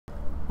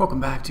Welcome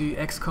back to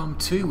XCOM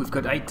 2. We've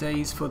got 8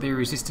 days for the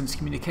resistance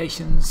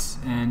communications,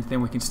 and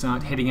then we can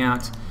start heading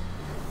out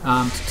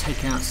to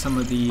take out some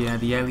of the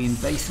alien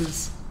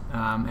bases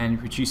and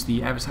reduce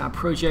the Avatar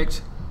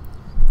project.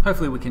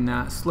 Hopefully we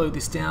can slow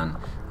this down.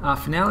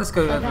 For now, let's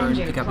go over and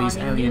pick up these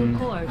alien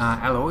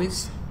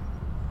alloys.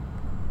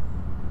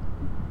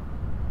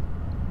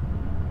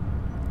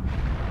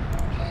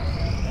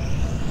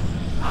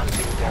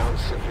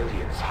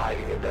 Civilians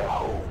hiding in their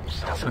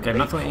homes. Okay,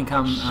 monthly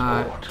income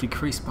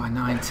decreased by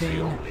 19. That's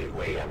the only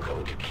way I'm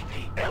going to keep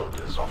the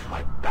elders off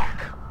my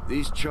back.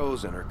 These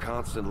Chosen are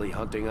constantly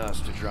hunting us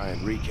to try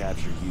and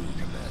recapture you,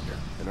 Commander,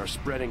 and are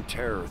spreading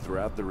terror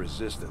throughout the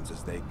Resistance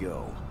as they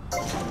go.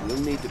 We'll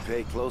need to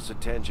pay close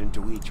attention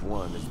to each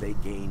one as they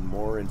gain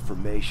more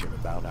information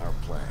about our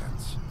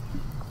plans.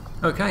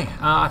 Okay,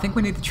 I think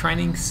we need the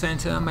training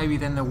center, maybe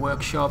then the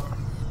workshop.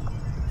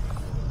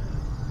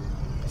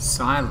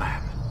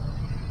 Scilab.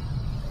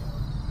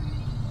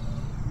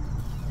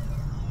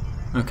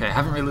 Okay, I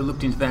haven't really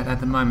looked into that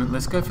at the moment.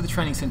 Let's go for the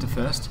training center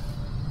first.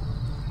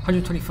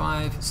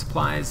 125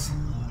 supplies.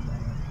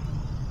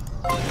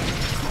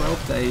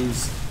 12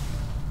 days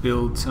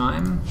build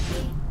time.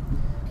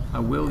 I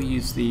will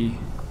use the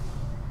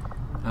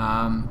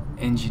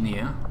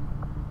engineer.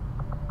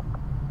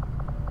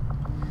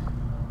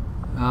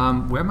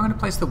 Where am I going to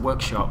place the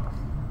workshop?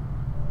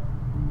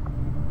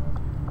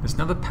 There's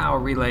another power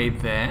relay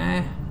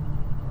there.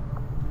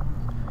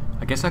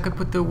 I guess I could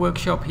put the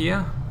workshop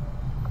here.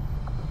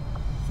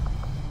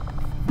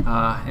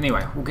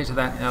 Anyway, we'll get to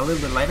that a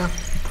little bit later.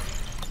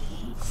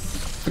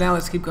 For now,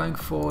 let's keep going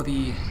for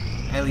the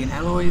alien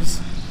alloys.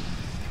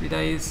 3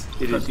 days.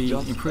 Got the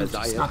improved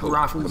sniper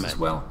rifles as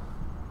well.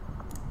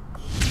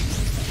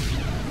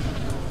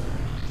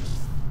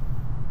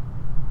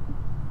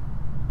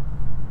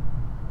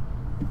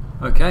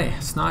 Okay,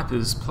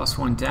 snipers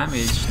 +1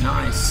 damage.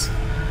 Nice.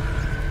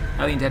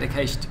 Alien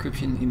dedication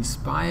decryption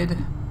inspired.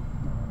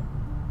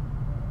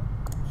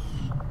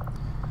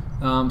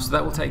 So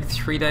that will take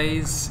 3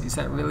 days. Is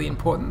that really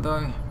important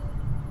though?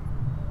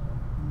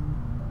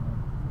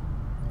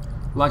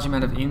 Large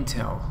amount of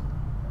intel.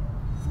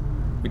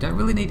 We don't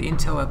really need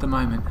intel at the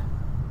moment.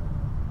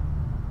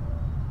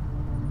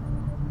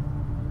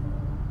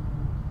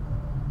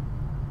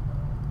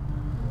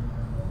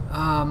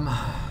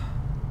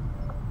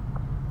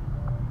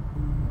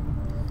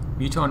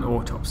 Muton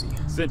autopsy.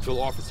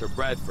 Central Officer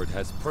Bradford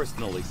has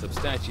personally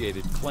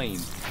substantiated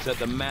claims that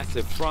the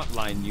massive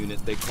frontline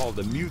unit they call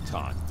the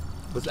Muton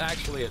was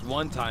actually at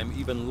one time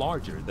even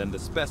larger than the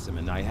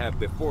specimen I have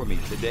before me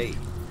today.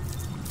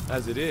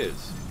 As it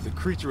is, the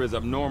creature is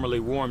abnormally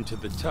warm to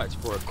the touch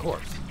for a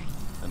corpse,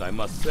 and I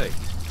must say,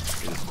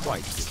 it is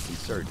quite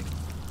disconcerting.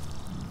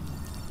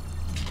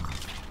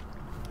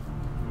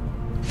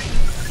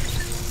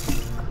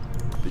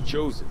 The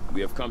Chosen we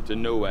have come to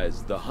know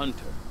as the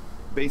Hunter,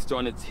 based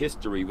on its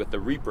history with the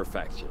Reaper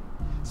faction,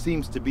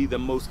 seems to be the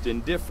most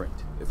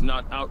indifferent, if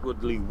not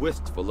outwardly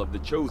wistful of the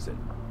Chosen.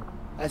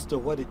 As to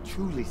what it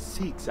truly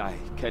seeks, I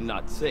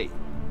cannot say.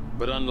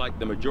 But unlike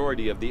the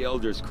majority of the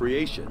Elder's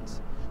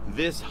creations,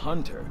 this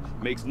Hunter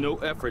makes no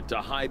effort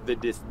to hide the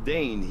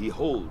disdain he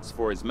holds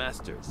for his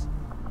masters.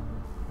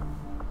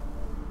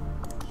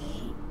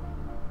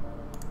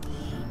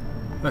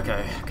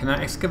 Okay, can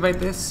I excavate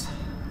this?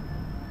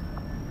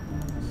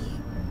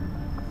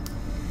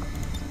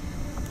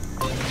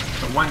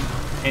 Got one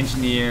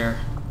engineer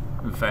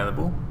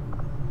available.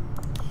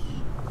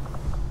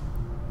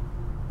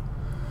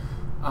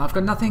 I've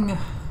got nothing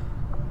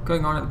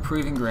going on at the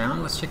proving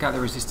ground. Let's check out the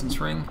resistance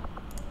ring.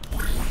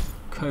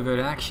 Covert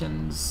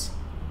actions.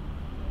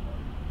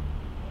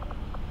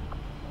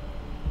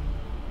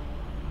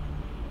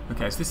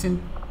 Okay, is this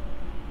in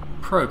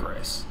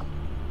progress?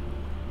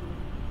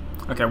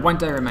 Okay, 1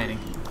 day remaining.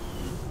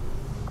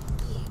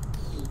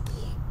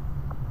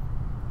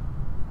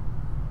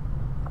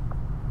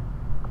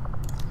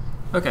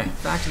 Okay,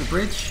 back to the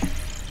bridge.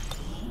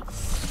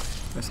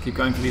 Let's keep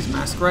going for these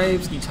mass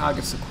graves. New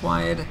targets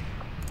acquired.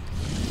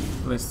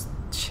 Let's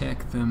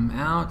check them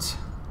out.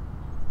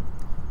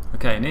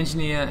 Okay, an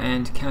engineer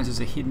and counters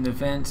a hidden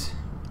event.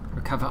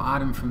 Recover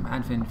item from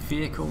advent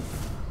vehicle.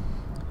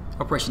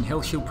 Operation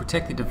Hell Shield,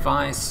 protect the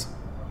device.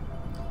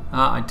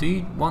 I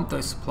do want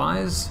those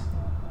supplies.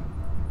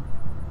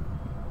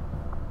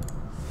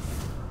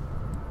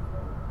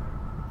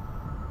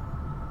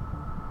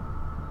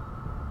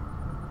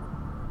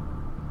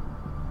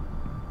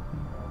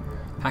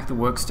 Hack the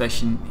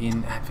workstation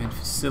in advent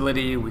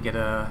facility. We get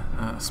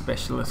a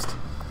specialist.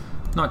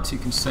 Not too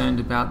concerned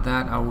about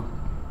that. I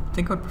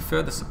think I'd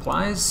prefer the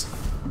supplies.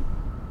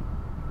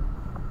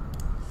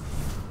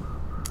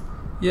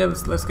 Yeah,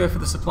 let's go for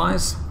the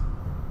supplies.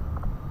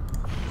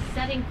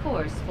 Setting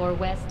course for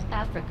West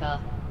Africa.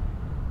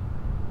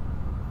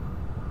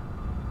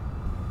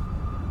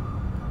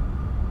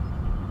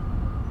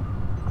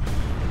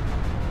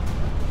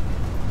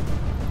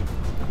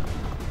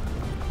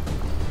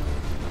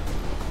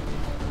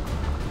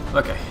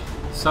 Okay,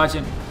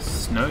 Sergeant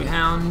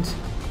Snowhound.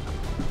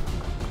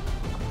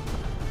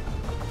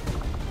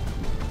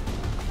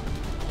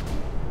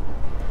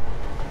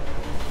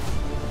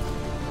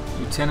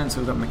 lieutenant, so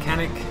we've got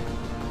mechanic.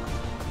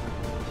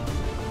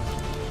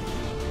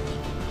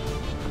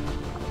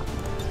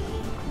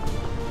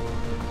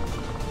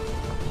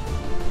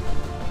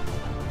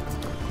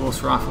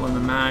 Horse rifle and the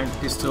mag,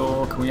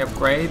 pistol. Can we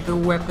upgrade the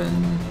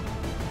weapon?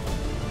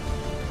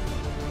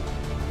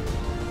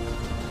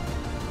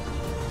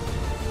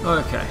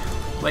 Okay,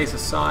 laser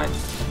sight.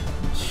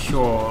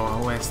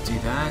 Sure, let's do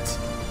that.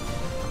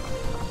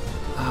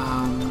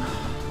 I'm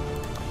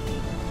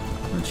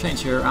gonna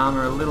change your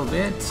armor a little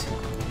bit.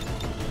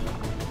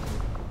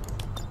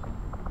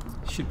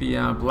 Should be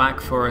black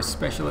for a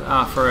special,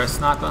 for a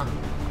sniper.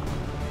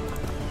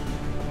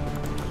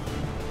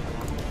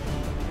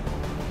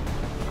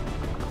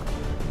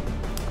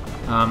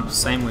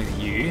 Same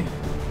with you.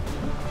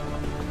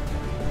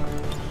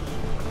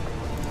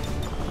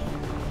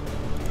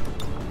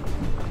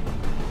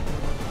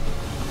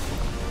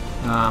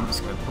 Let's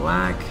go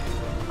black.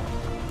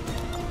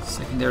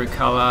 Secondary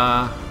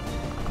color.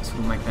 This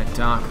will make that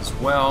dark as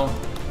well.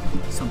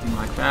 Something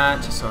like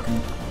that, just so I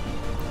can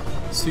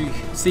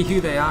see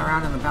who they are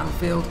out in the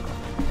battlefield.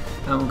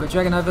 We've got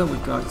Dragon Nova.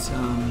 We've got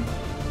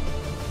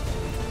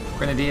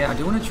Grenadier. I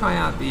do want to try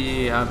out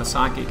the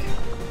Psychic,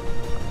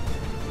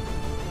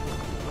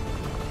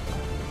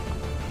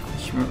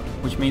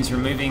 which means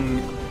removing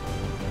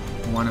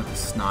one of the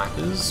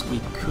snipers. We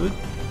could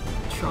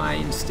try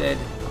instead.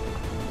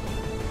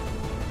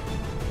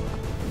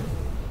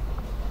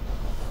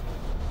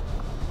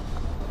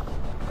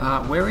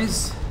 Where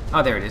is...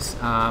 Oh, there it is.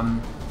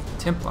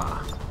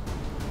 Templar.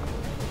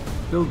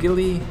 Bill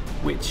Gilly,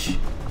 Witch.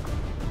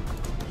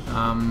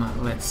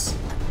 Let's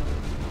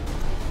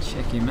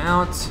check him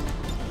out.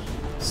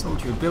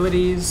 Soldier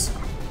abilities.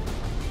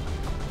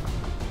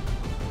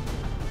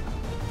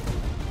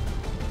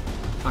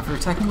 After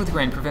attacking with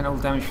rain, prevent all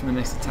damage from the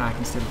next attack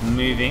instead of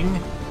moving.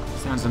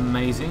 Sounds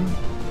amazing.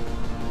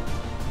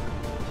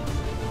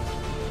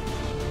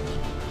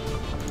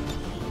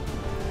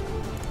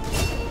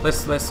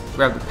 Let's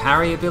grab the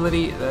parry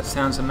ability. That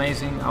sounds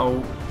amazing.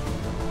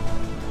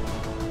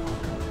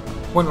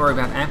 Won't worry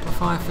about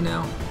amplifier for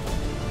now.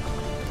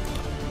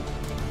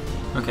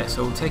 Okay,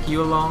 so we'll take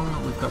you along.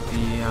 We've got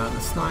the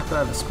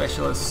sniper, the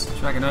specialist.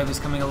 Dragon Nova's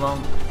coming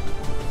along.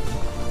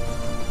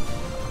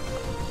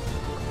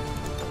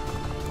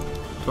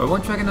 Do I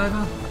want Dragon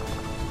Nova?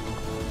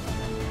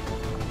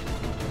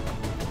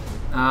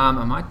 I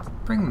might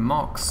bring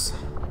Mox.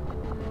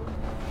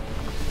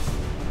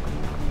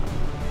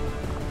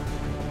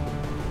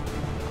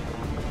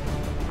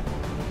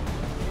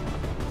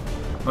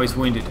 Oh, he's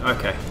wounded.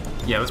 Okay.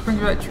 Yeah,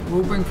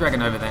 we'll bring Dragon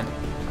Nova then.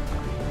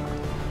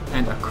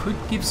 And I could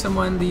give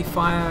someone the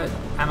fire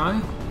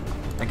ammo.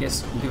 I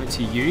guess we'll give it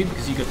to you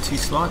because you've got 2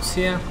 slots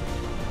here.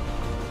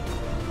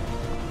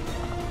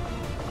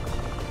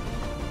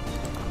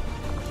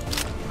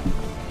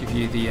 Give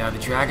you the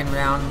dragon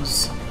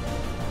rounds.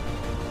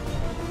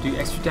 Do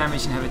extra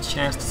damage and have a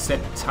chance to set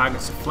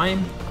targets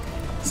aflame.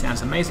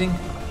 Sounds amazing.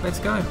 Let's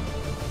go.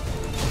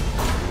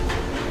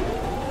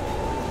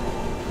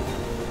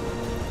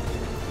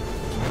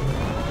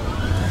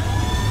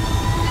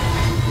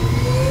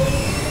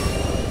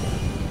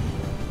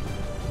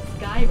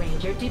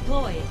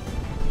 Deployed.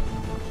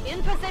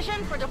 In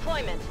position for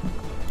deployment.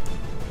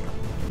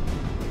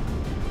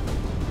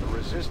 The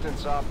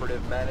Resistance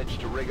operative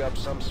managed to rig up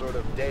some sort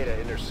of data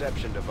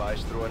interception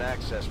device through an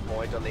access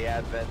point on the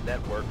Advent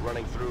network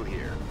running through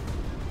here.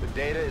 The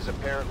data is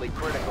apparently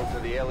critical to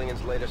the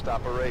aliens' latest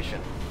operation,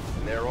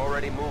 and they're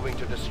already moving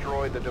to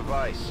destroy the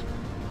device.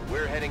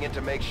 We're heading in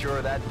to make sure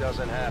that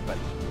doesn't happen.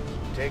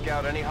 Take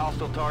out any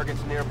hostile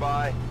targets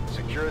nearby,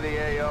 secure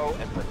the AO,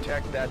 and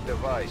protect that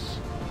device.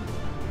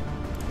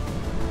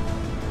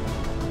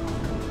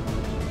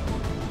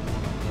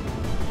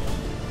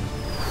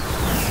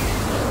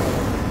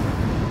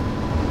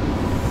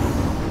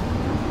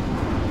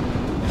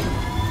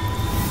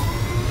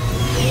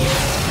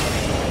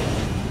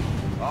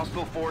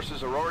 Hostile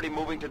forces are already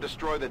moving to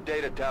destroy the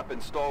data tap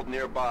installed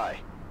nearby.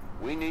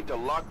 We need to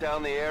lock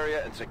down the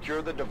area and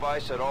secure the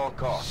device at all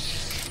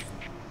costs.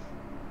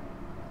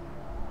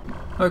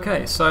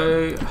 Okay,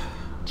 so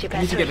we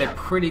need to get there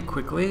pretty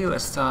quickly.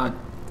 Let's start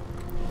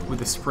with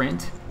the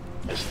sprint.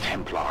 As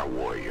Templar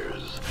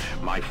warriors,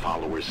 my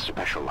followers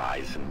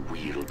specialize in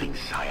wielding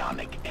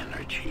psionic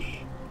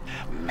energy,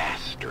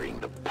 mastering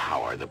the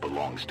power that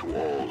belongs to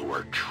all who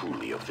are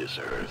truly of this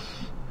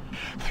earth.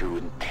 Through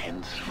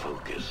intense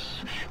focus,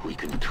 we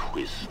can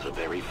twist the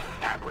very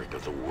fabric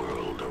of the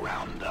world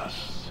around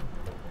us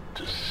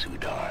to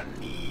suit our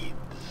needs.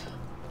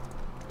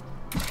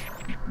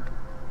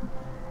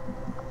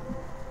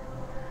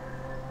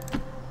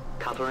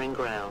 Covering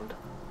ground.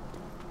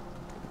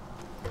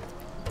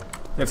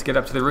 Let's get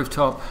up to the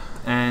rooftop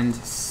and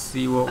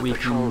see what we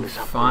can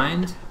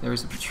find. There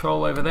is a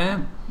patrol over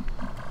there.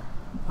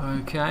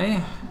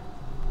 Okay.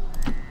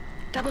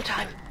 Double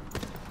time.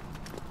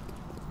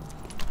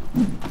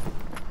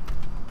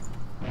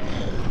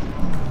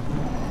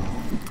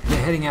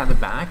 They're heading out the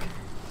back.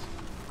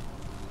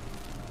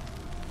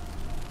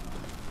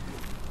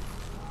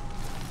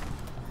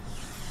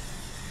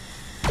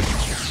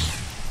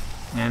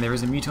 And there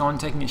is a Muton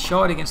taking a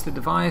shot against the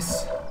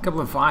device. A couple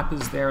of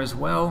Vipers there as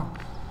well.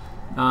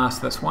 So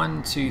that's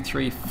 1, 2,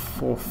 3,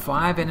 4,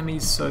 5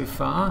 enemies so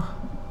far.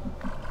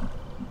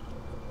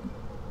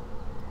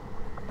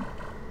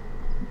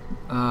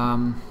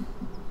 Can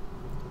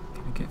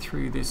I get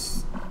through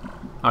this?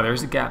 Oh, there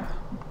is a gap.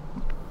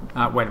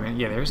 Wait a minute.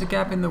 Yeah, there is a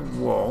gap in the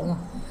wall.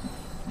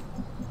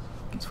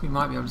 Guess we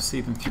might be able to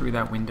see them through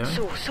that window.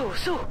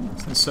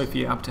 Send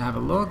Sophia up to have a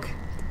look.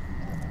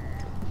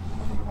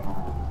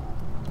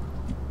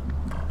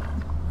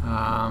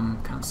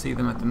 Can't see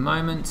them at the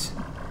moment.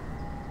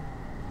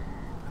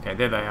 Okay,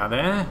 there they are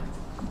there.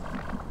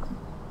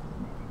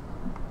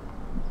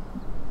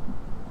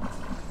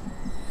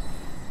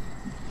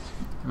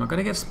 Am I going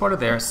to get spotted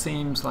there? It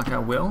seems like I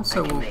will,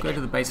 so we'll go to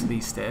the base of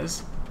these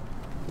stairs.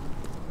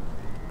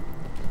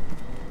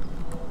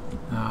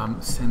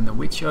 Send the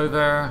witch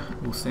over.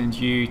 We'll send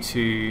you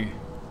to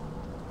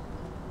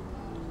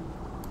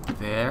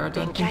there. I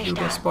don't think you'll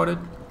get spotted.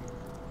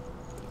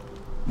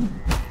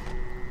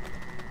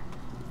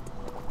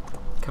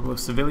 A couple of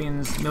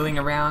civilians milling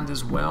around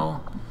as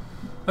well.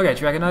 Okay,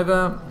 Dragon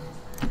over.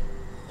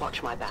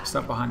 Watch my back. Just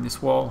up behind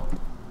this wall.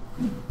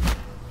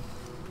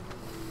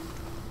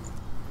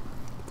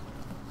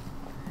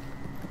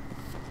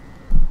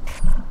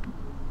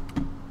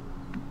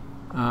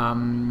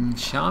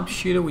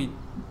 Sharpshooter, we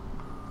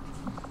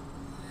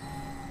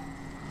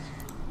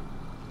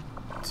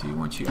do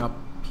want you up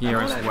here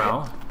as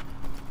well.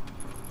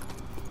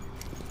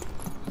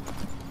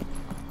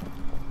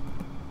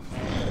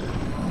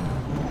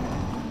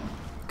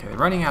 Okay, they're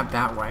running out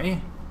that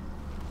way.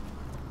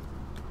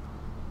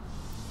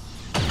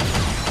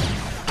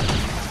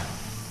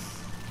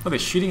 Oh, they're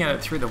shooting at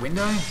it through the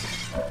window?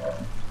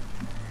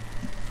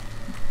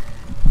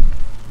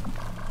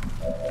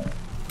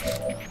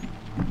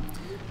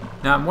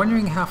 Now I'm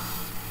wondering how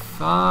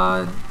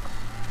far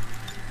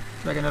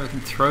Dragon Nova can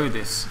throw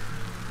this.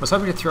 I was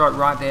hoping to throw it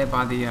right there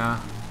by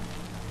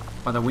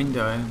the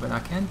window, but I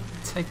can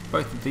take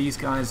both of these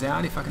guys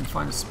out if I can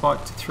find a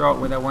spot to throw it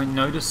where they won't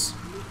notice.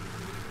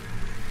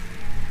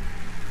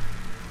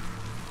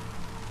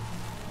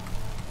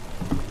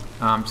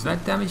 Does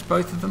that damage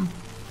both of them?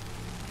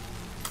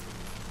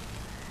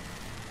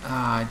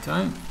 I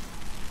don't.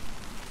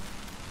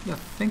 Yeah, I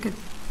think it.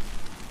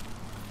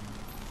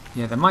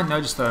 Yeah, they might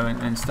notice though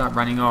and start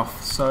running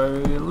off. So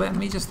let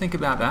me just think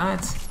about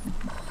that.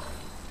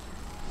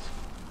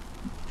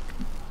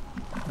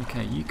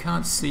 Okay, you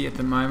can't see at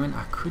the moment.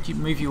 I could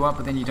move you up,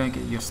 but then you don't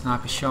get your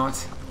sniper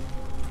shot.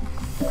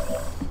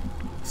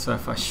 So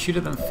if I shoot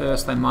at them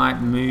first, they might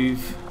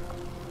move.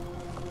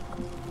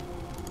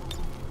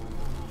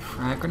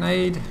 Frag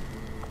grenade.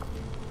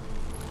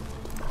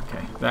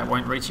 Okay, that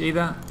won't reach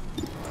either.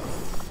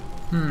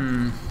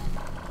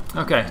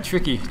 Okay,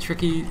 tricky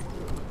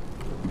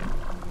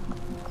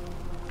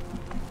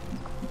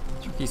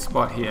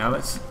spot here.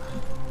 Let's.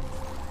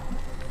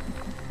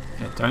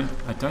 Okay,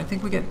 I don't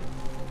think we get.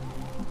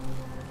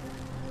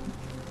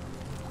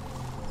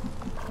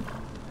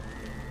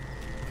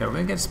 Okay, we're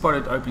gonna get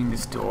spotted opening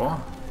this door.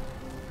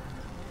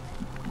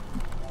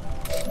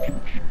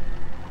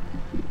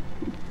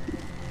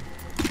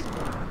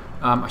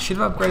 I should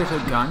have upgraded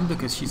her gun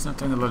because she's not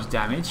doing a lot of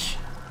damage.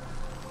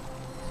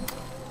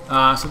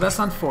 So that's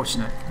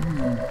unfortunate.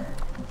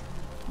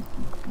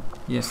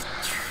 Yes,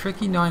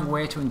 tricky knowing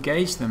where to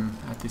engage them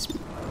at this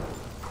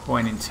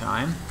point in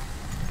time.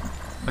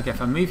 Okay,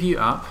 if I move you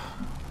up.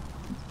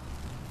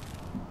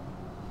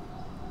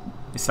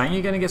 You're saying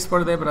you're going to get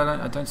spotted there, but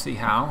I don't see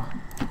how.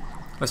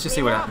 Let's just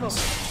see what happens.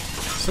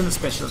 Send the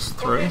specialist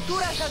through.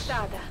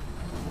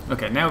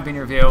 Okay, now we've been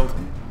revealed.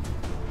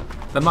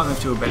 They might move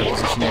to a better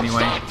position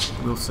anyway.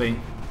 We'll see.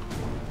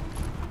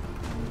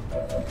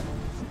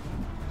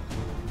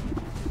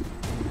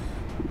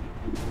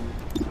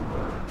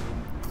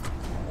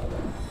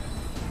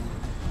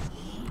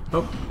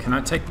 Oh, can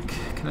I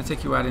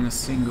take you out in a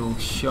single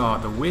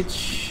shot? The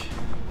witch.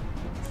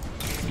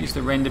 Use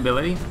the rend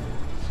ability.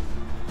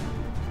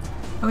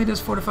 Only does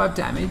 4 to 5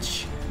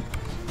 damage.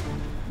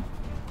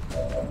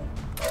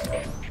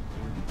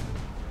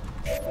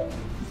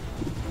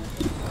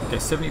 Okay,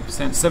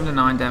 70%, 7 to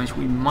 9 damage.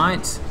 We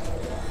might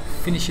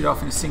finish it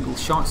off in a single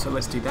shot, so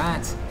let's do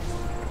that.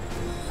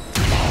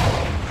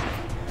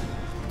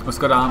 Oh, it's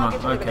got armor.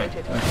 Okay,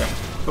 okay.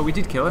 But we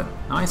did kill it.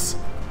 Nice.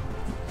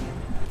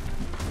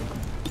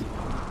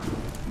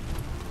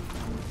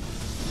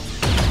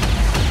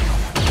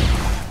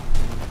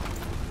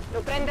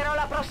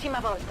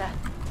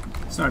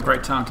 It's not a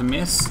great time to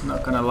miss,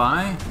 not gonna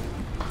lie.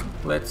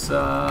 Let's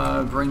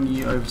bring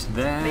you over to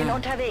there.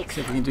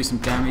 See if we can do some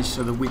damage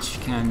so the witch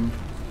can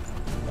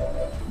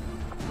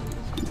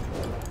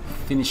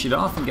finish it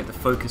off and get the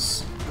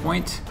focus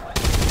point.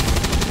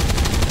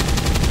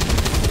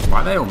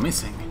 Why are they all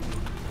missing?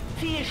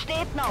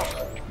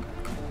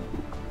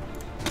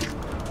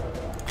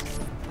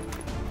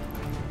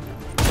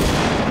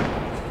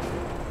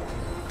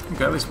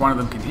 Okay, at least one of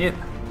them can hit.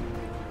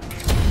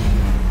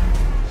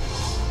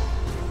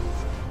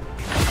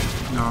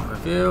 Not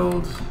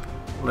revealed.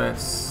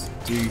 Let's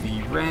do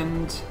the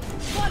rend.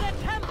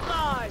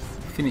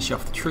 Finish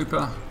off the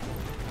trooper.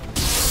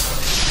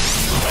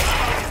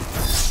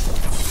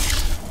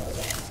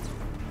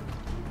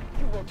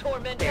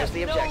 There's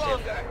the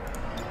objective.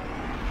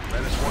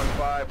 Menace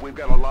 1-5, we've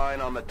got a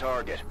line on the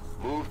target.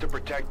 Move to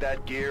protect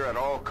that gear at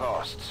all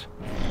costs.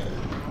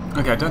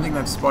 Okay, I don't think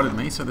they've spotted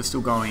me, so they're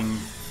still going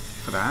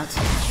for that.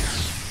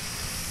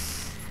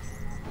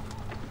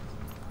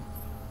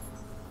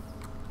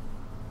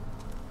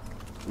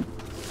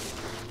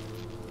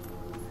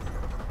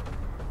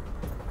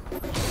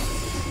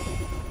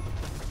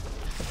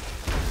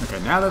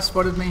 Okay, now they've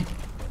spotted me.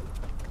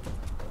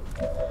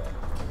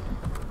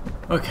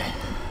 Okay.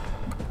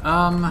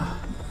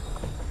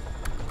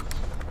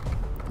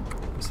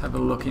 Let's have a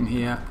look in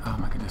here. Oh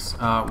my goodness.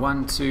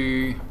 1,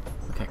 2.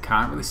 Okay,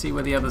 can't really see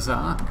where the others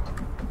are.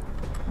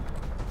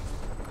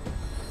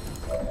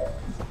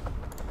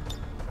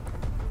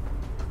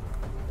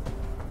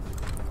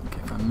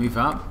 Okay, if I move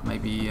up,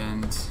 maybe,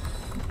 and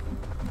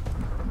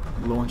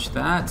launch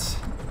that.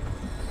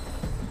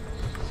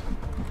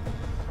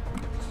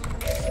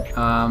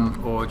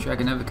 Or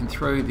Dragonova can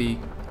throw the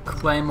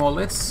Claymore.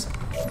 Let's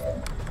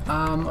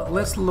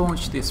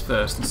launch this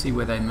first and see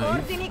where they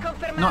move.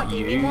 Not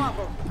you.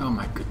 Oh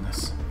my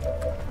goodness.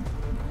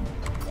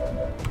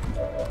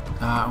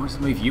 Let's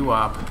move you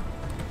up.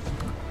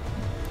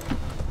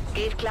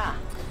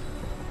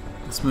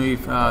 Let's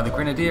move the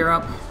Grenadier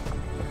up.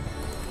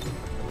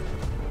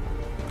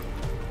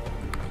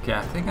 Okay,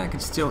 I think I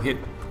can still hit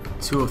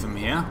 2 of them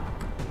here.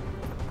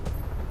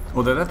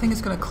 Although that thing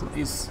is going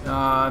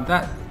to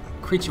that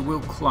creature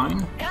will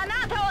clone.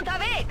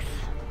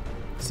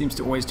 Seems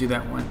to always do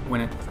that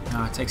when it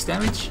takes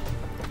damage.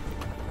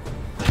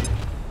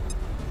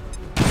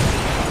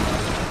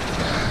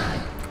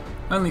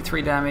 Only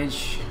 3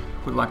 damage.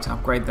 Would like to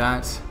upgrade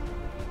that.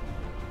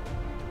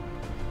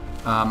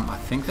 I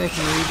think they've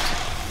moved.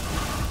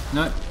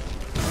 No.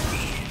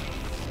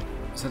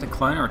 Is that a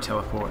clone or a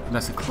teleport?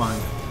 That's a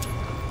clone.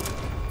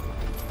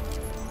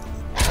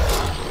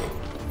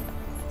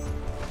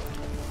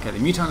 Okay, the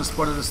Mutant has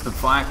spotted us. The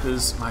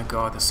Vipers. My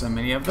God, there's so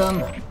many of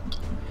them.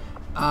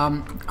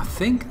 I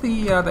think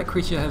that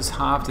creature has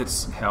halved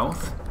its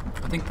health.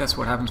 I think that's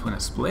what happens when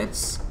it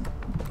splits.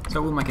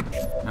 So it will make it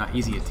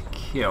easier to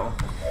kill.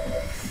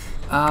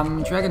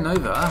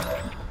 Dragonova.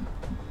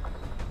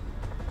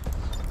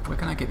 Where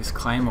can I get this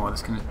Claymore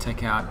that's going to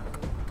take out...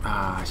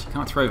 she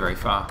can't throw very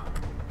far.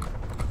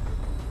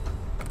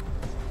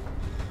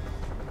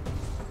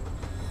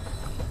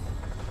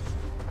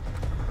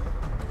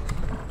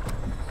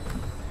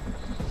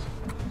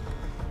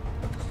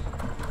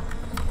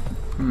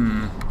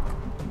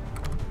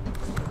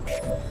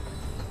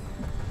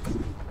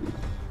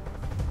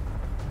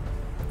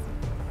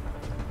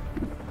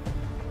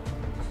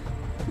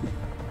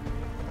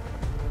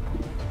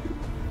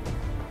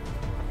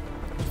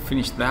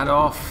 Finish that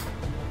off.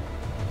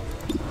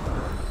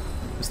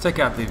 Let's take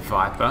out the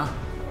Viper.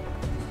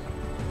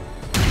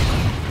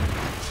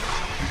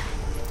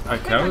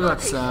 Okay, well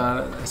that's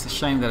a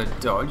shame that it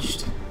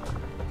dodged.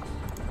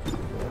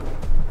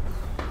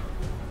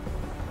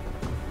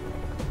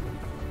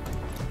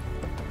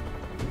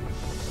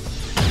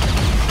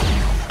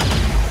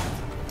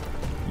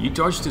 You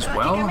dodged as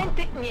well? My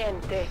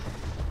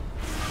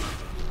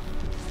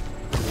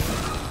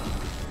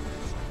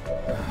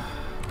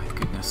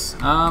goodness.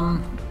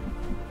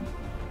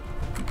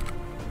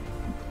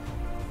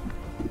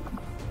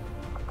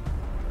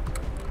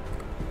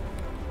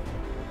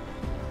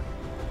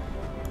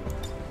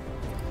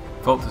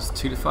 Volt does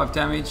 2 to 5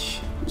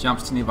 damage,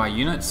 jumps to nearby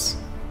units.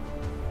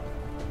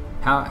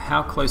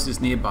 How close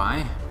is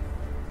nearby?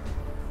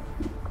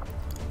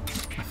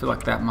 I feel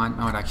like that might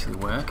not actually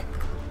work.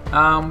 Could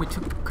oh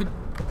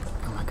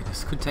my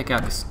goodness, could take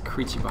out this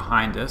creature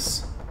behind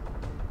us.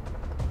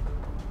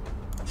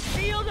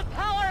 Feel the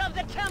power of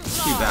the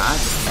Templar. Do that.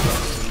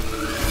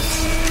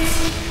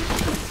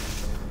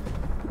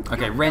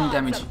 Okay, Ren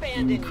damage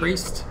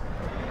increased.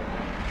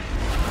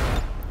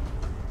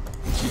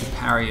 Do the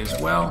parry as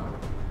well.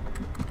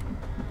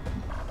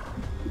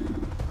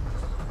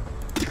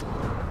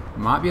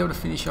 Might be able to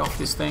finish off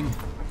this thing.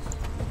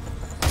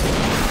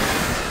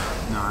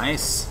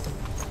 Nice.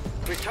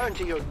 Return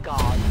to your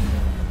god.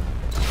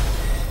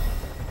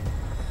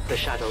 The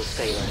shadows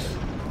fail us.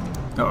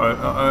 Uh-oh,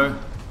 uh-oh.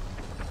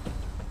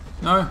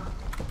 No.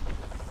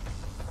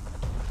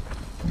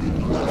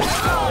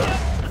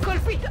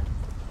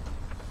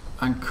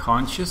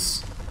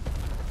 Unconscious.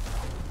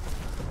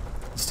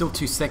 Still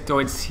 2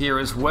 sectoids here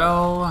as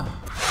well.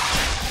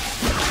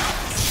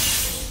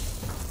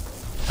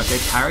 Okay,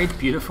 parried.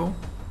 Beautiful.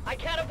 I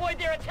can't avoid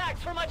their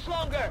attacks for much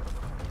longer.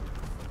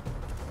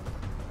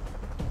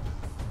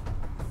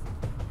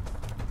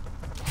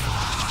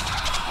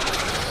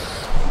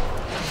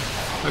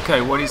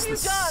 Okay, what is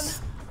this?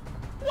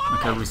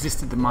 Okay,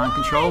 resisted the mind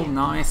control.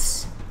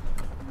 Nice.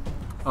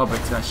 Oh,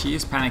 but she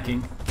is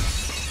panicking.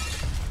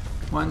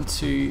 1,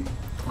 2,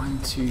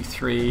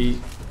 3,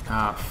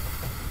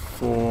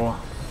 4,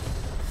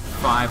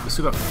 5. We've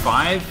still got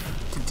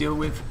 5 to deal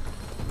with.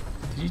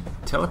 Did you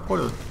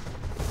teleport or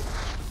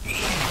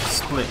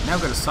split. Now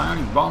we've got a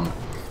psionic bomb.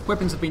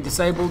 Weapons have been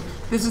disabled.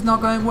 This is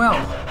not going well.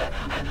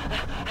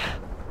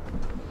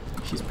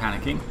 She's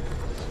panicking.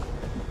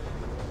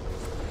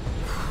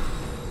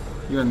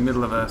 You're in the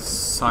middle of a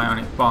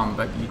psionic bomb,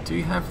 but you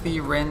do have the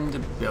rend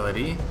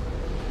ability.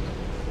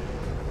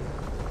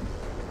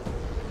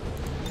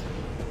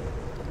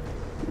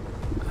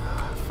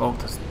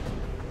 Vault is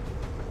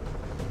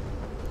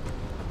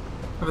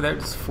over there.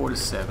 It's 4 to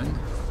 7.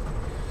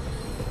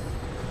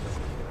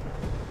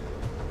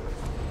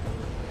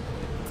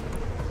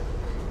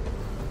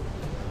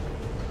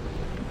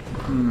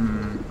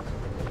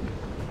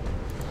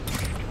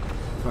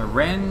 If I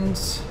rend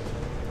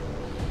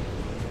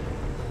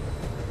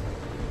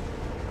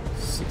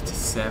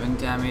 67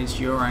 damage,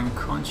 you're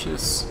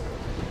unconscious.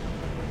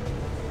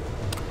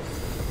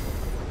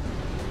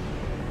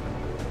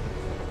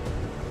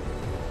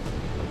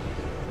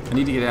 I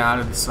need to get out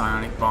of the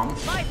psionic bomb.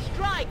 My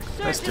strike,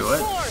 Let's do it.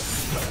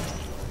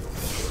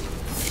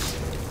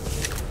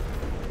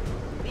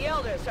 The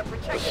elders have The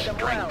protected them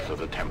well. strength of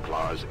the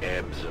Templars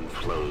ebbs and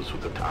flows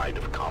with the tide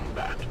of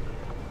combat.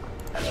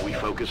 As we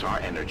focus our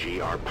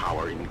energy, our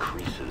power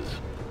increases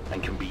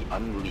and can be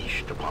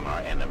unleashed upon our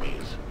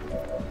enemies.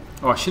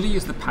 Oh, I should have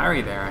used the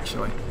parry there,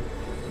 actually.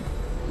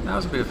 That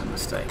was a bit of a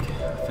mistake,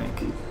 I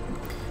think.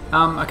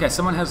 Okay,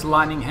 someone has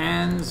lightning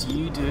hands.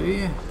 You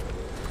do.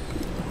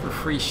 For a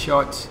free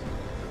shot.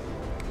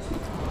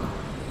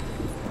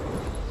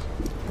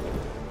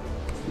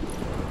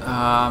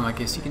 I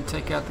guess you can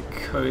take out the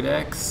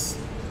codex.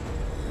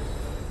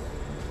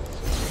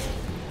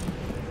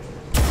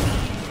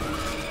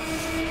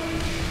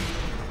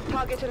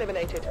 Target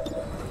eliminated.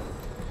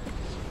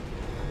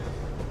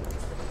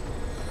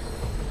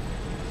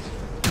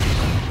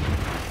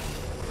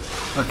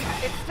 Okay.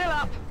 It's still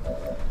up.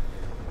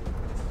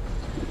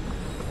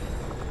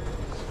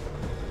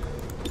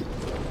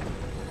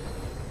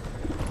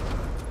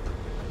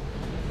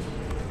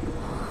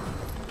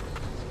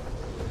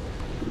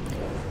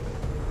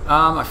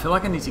 I feel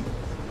like I need to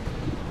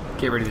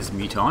get rid of this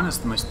muton. It's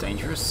the most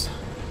dangerous.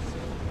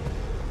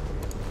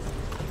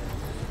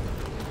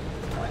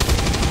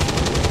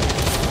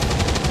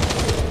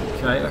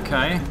 Okay,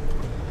 okay.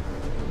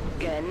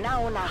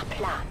 Genau nach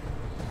Plan.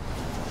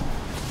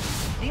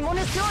 Die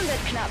Munition wird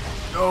knapp.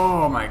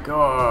 Oh my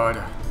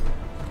god.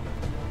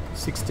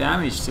 6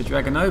 damage to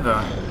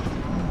Dragonova.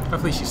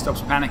 Hopefully she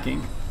stops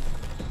panicking.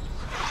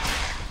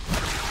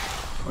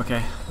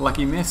 Okay,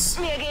 lucky miss.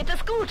 Mir geht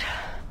es gut.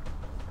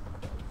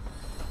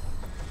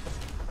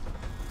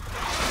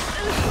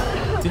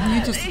 Didn't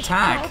you just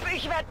attack? Ich glaube,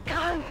 ich werde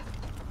krank.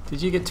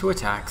 Did you get 2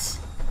 attacks?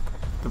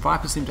 The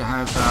Viper seemed to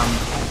have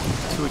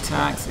 2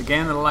 attacks.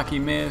 Again, a lucky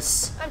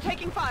miss. I'm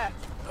taking fire.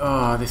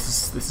 Oh,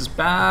 this is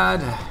bad.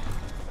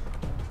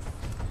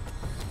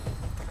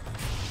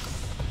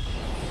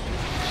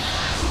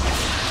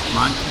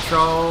 Mind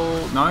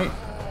control. No.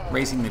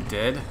 Raising the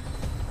dead.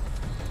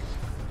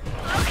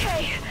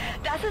 Okay,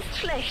 das ist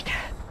schlecht.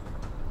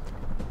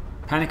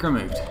 Panic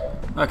removed.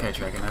 Okay,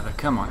 Dragonova,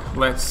 come on.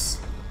 Let's...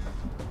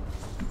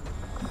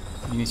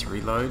 You need to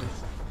reload.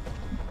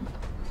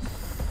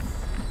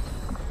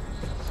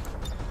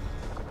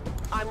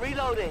 I'm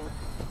reloading.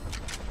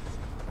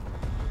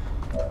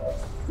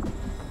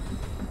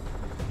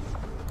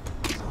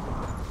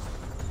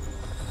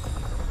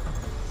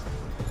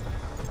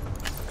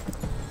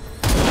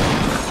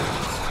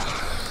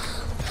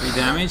 Three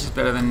damage is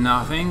better than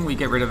nothing. We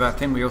get rid of that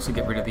thing. We also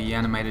get rid of the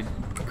animated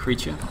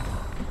creature.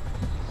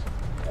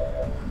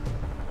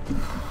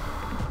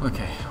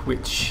 Okay,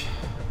 which...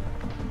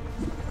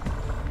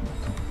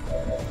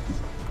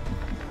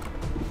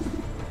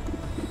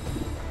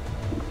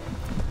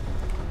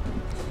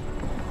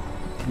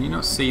 Can you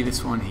not see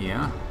this one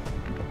here?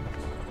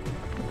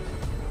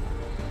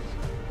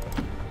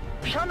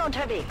 Schon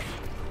unterwegs.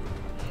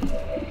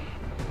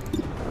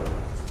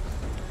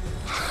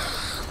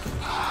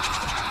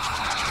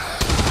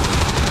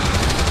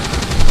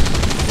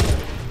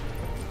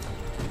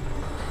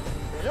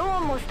 So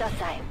muss das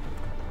sein.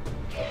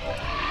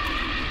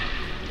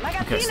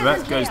 Okay, so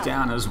that goes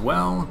down as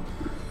well.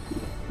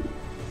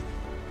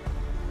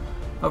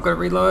 I've got to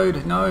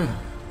reload. No.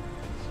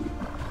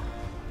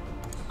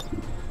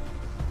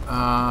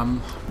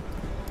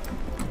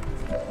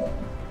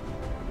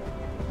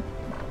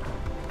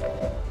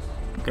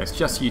 Okay, it's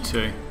just you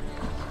two.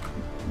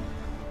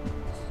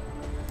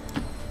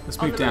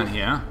 Let's move down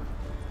here.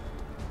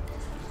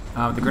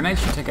 The grenade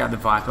should take out the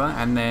Viper,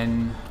 and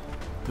then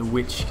the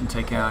Witch can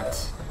take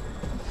out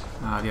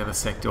the other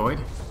sectoid.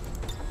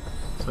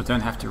 So I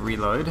don't have to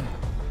reload.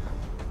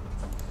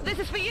 This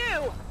is for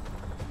you.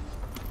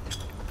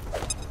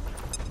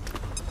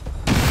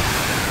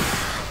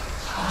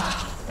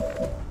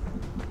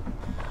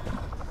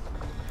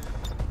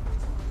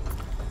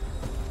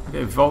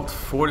 Okay, Vault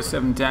 4 to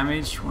 7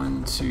 damage.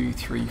 1, 2,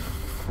 3,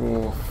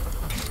 4,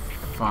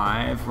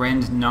 5.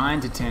 Rend 9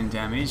 to 10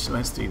 damage.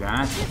 Let's do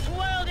that. This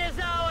world is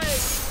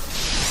ours.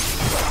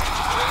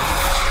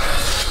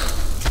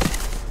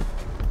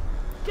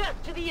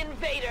 Death to the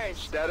invaders.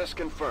 Status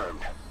confirmed.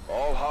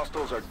 All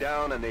hostiles are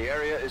down and the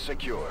area is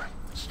secure.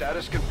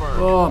 Status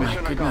confirmed. Oh my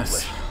Mission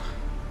goodness.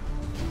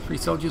 accomplished. 3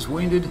 soldiers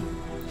wounded.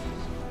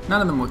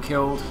 None of them were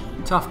killed.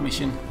 Tough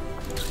mission.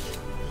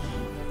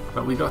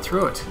 But we got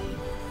through it.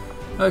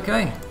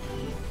 Okay.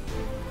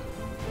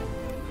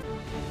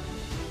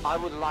 I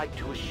would like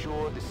to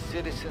assure the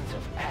citizens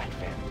of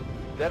Advent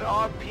that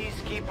our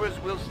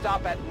peacekeepers will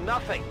stop at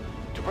nothing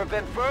to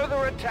prevent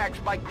further attacks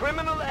by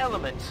criminal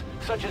elements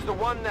such as the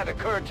one that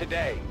occurred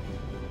today.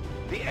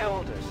 The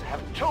Elders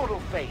have total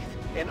faith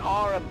in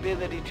our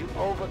ability to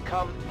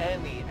overcome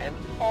any and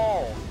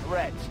all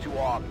threats to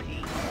our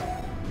peace.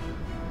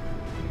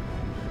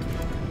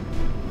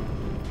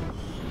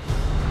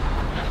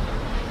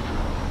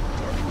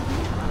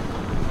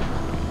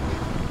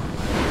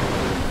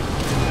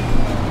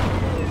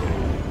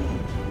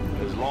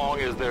 As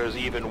long as there's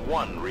even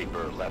one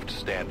Reaper left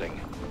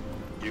standing,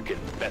 you can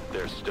bet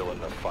they're still in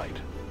the fight.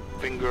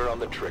 Finger on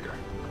the trigger.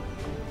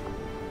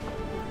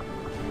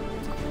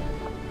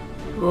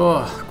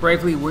 Oh,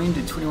 gravely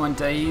wounded, 21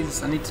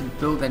 days. I need to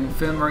build that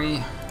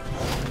infirmary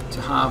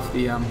to halve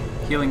the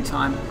healing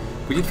time.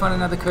 We did find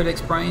another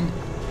Codex brain.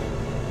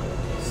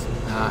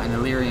 An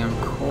Illyrium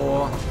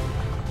core.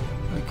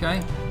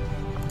 Okay.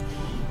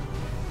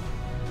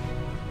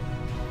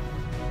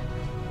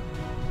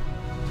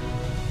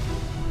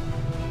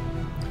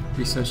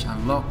 Research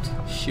unlocked.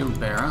 Shield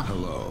bearer.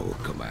 Hello,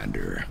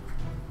 Commander.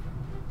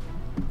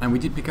 And we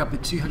did pick up the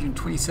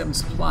 227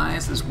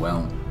 supplies as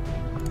well.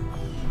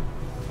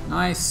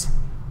 Nice.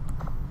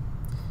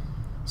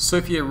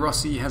 Sophia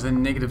Rossi has a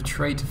negative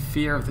trait,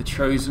 fear of the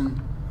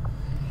chosen.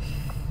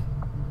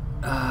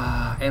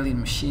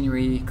 Alien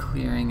machinery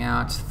clearing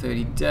out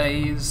 30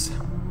 days.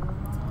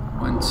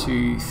 1,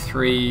 2,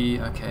 3.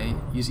 Okay,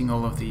 using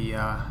all of the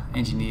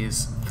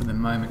engineers for the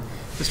moment.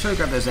 Let's try to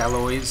grab those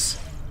alloys.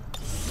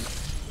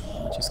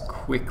 Just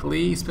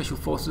quickly. Special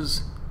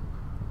forces.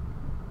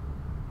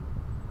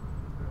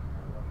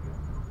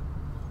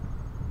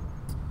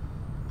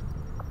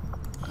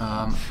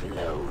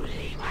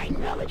 Slowly, my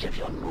knowledge of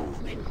your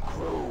movement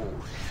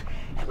grows,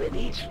 and with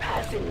each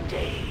passing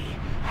day,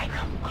 I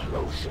come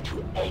closer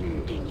to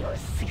ending your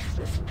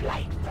ceaseless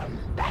flight from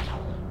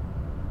battle.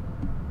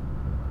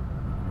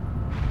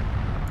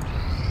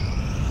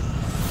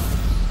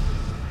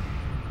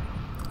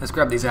 Let's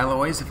grab these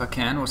alloys if I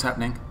can. What's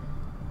happening?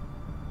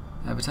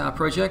 Avatar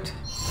project.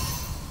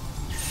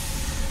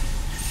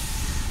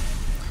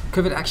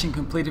 Covert action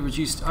completed,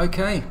 reduced.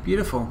 Okay,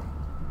 beautiful.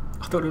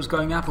 I thought it was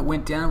going up, it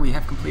went down. We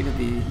have completed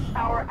the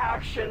Our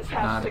actions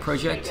have the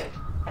project. succeeded,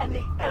 and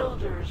the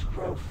Elders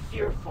grow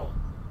fearful.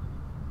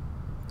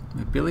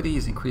 Mobility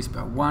is increased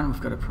by 1.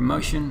 We've got a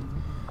promotion.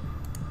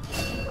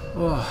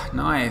 Oh,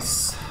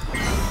 nice.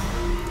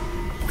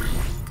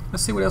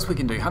 Let's see what else we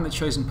can do. Hunt the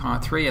Chosen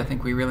Part 3. I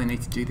think we really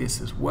need to do this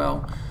as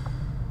well.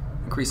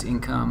 Increase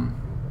income.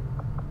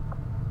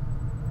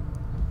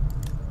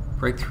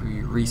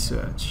 Breakthrough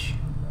research.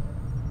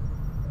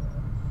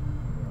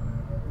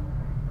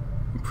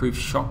 Improve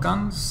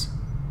shotguns.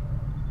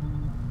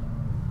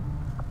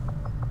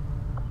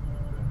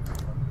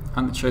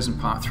 Hunt the Chosen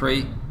Part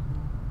 3.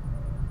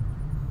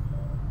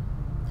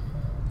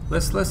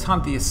 Let's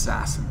hunt the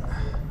assassin.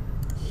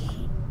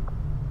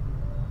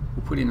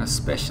 We'll put in a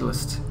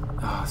specialist.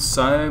 Oh,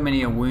 so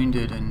many are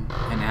wounded and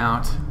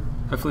out.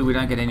 Hopefully we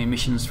don't get any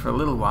missions for a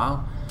little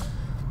while.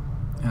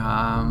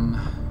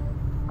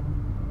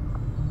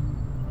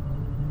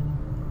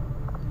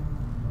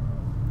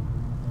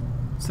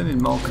 Send in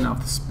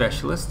Molkanov the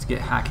specialist to get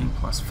hacking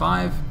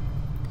 +5.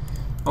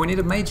 Oh, we need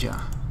a major.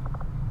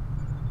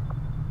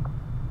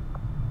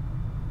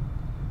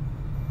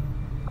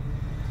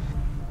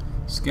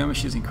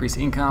 Skirmishes increase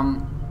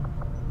income.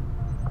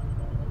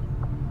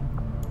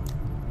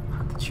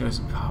 Hunt the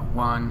Chosen Part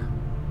 1.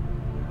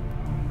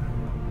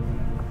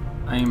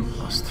 Aim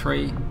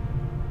 +3.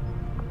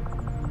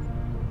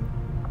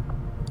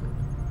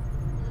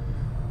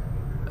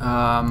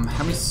 How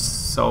many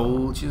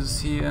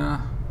soldiers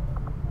here?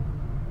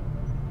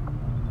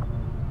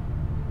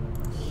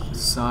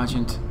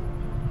 Sergeant.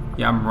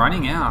 Yeah, I'm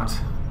running out.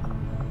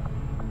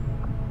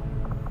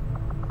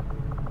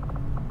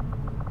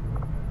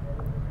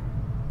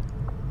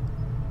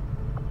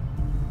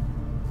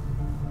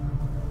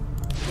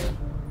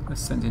 Let's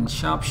send in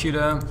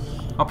sharpshooter,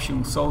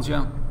 optional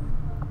soldier.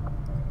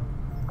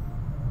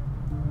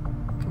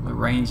 A couple of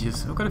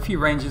rangers. I've got a few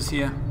rangers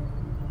here.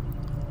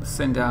 Let's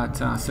send out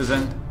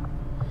Cezanne.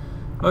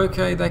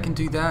 Okay, they can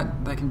do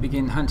that. They can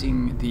begin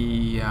hunting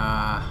the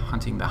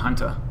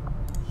hunter.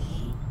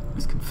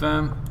 Let's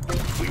confirm.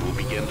 We will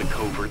begin the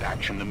covert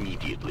action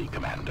immediately,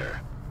 Commander.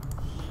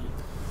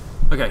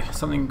 Okay,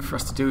 something for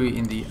us to do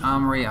in the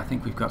armory. I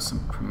think we've got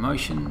some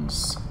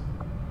promotions.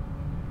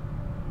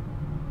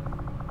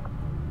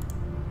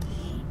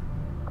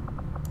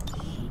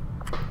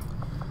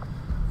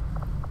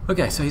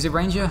 Okay, so he's a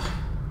ranger.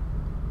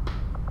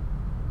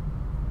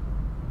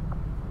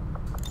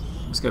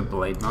 Let's go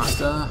Blade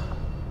Master.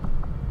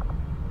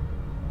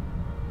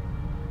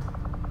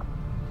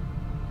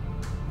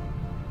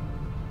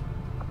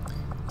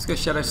 Let's go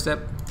Shadow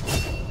Step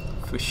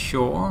for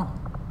sure.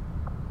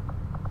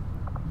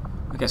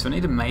 Okay, so I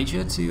need a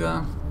major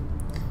to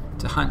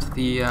hunt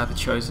the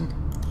Chosen.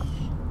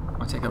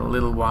 Might take a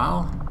little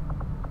while.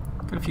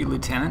 Got a few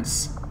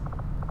lieutenants.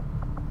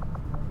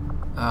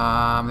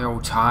 They're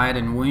all tired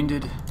and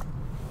wounded.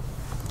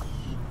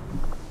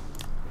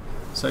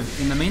 So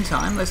in the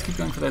meantime, let's keep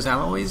going for those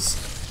alloys.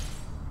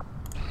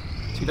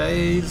 2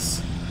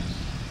 days.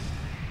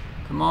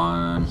 Come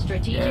on.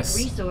 Strategic Yes.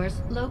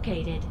 resource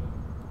located.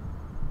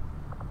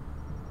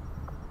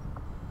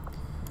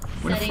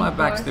 We're going to fly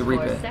back to the Setting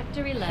course Reaper for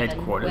Sector 11,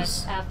 headquarters.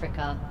 West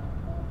Africa.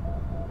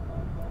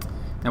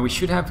 Now we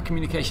should have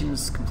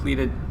communications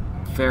completed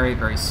very,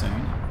 very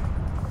soon.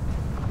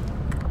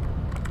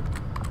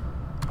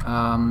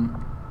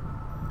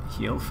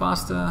 Heal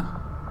faster.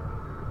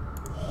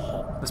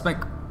 Let's make...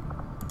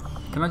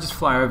 Can I just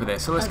fly over there?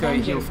 So let's go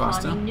Avenger heal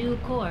faster. plotting new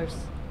course.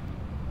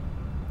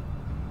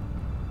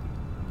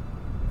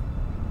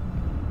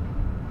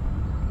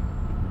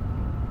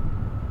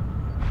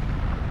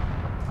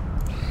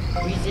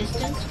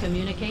 Resistance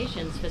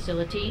communications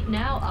facility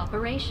now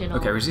operational.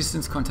 Okay,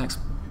 resistance contacts.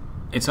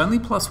 It's only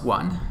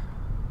 +1.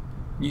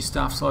 New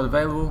staff slot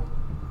available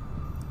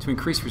to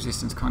increase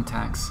resistance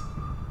contacts.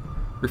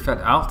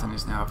 Rifat Alton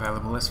is now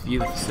available. Let's view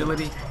the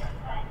facility.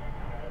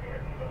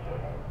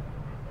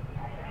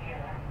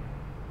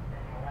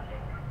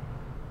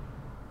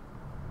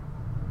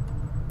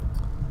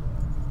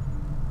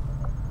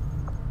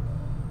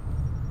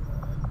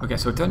 Okay,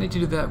 so I don't need to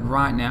do that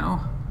right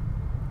now.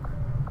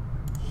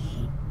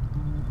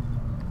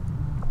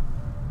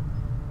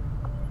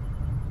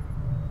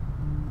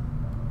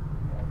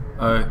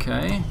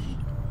 Okay,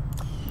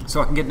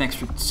 so I can get an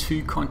extra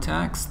 2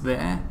 contacts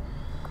there.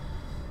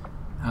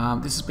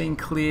 This has been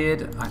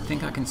cleared. I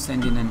think I can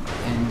send in an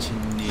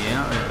engineer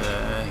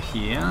over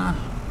here.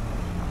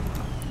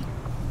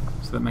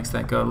 So that makes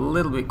that go a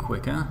little bit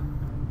quicker.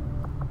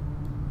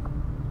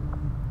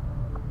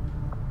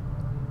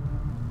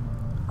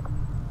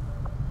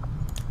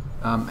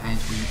 And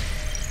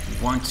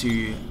we want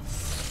to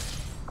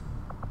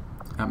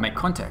make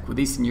contact with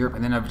Eastern Europe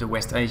and then over to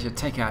West Asia,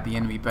 take out the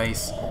enemy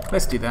base.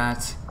 Let's do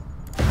that.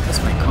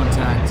 Let's make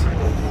contact.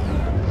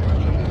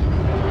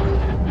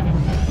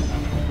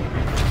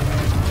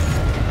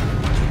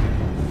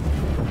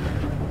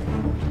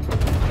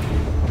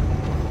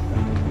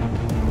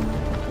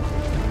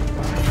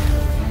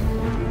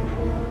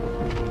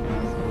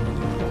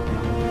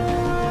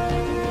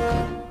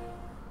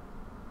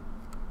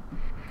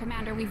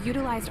 Commander, we've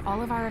utilized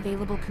all of our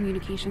available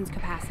communications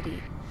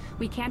capacity.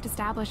 We can't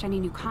establish any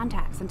new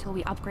contacts until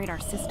we upgrade our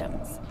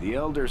systems. The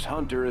Elder's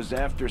hunter is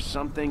after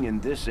something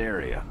in this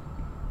area.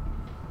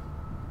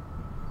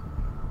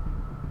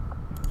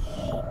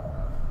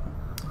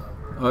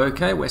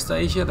 Okay, West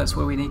Asia, that's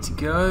where we need to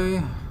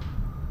go.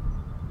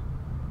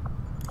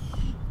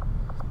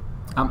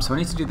 So I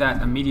need to do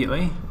that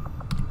immediately.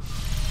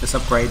 Let's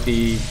upgrade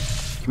the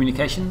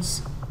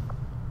communications.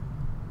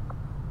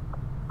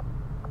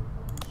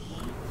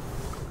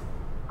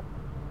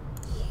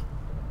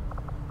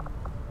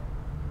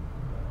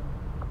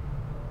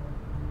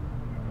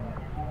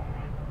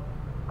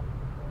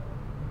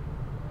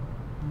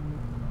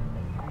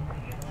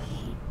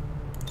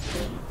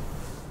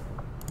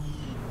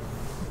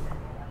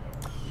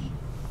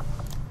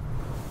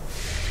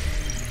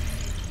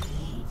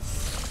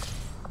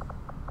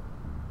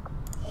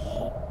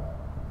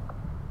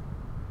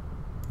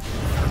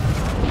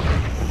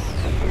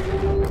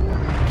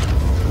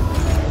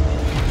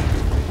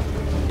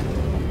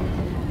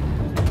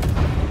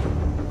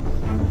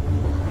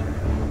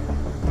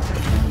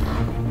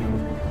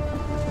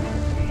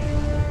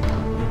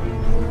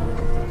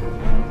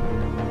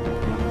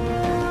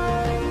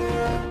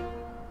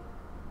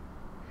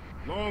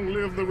 Long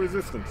live the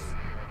resistance.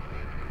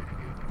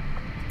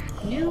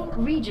 New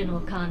regional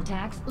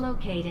contacts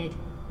located.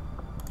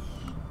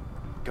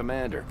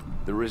 Commander,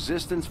 the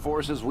resistance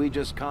forces we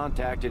just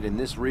contacted in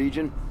this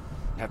region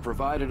have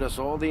provided us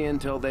all the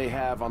intel they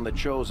have on the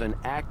Chosen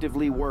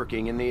actively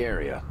working in the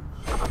area.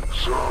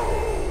 So,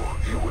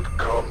 you would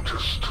come to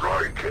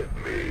strike at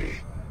me.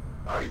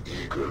 I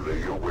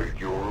eagerly await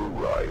your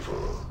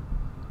arrival,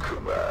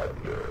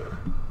 Commander.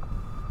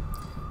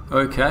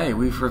 Okay,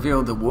 we've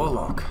revealed the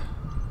Warlock.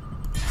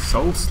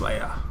 Soul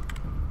Slayer.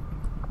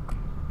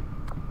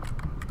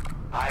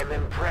 I'm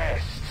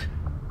impressed.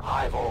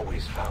 I've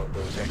always found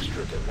those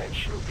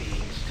extra-dimensional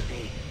beings to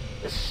be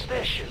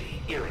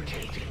especially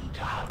irritating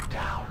to hunt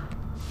down.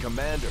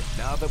 Commander,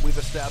 now that we've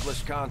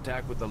established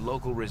contact with the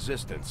local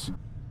resistance,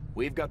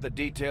 we've got the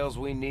details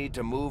we need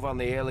to move on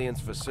the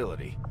aliens'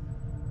 facility.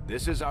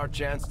 This is our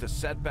chance to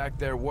set back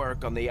their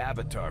work on the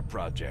Avatar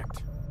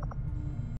project.